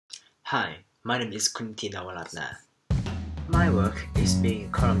Hi, my name is Khunniti Navaratna. My work is being a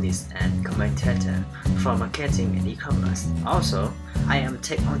columnist and commentator for marketing and e-commerce. Also, I am a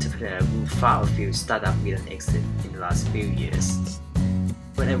tech entrepreneur who found a few startups with an exit in the last few years.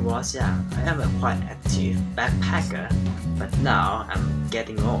 When I was young, I am a quite active backpacker, but now I'm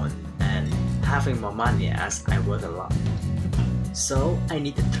getting on and having more money as I work a lot. So I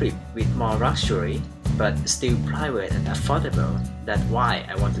need a trip with more luxury, but still private and affordable. That's why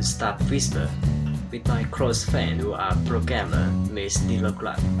I want to start Visber with my close friend who are programmer, Miss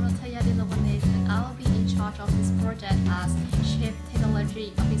Dilokwanich. Nattaya, Dilokwanich, and I will be in charge of this project as Chief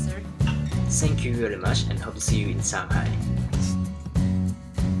Technology Officer. Thank you very much and hope to see you in Shanghai.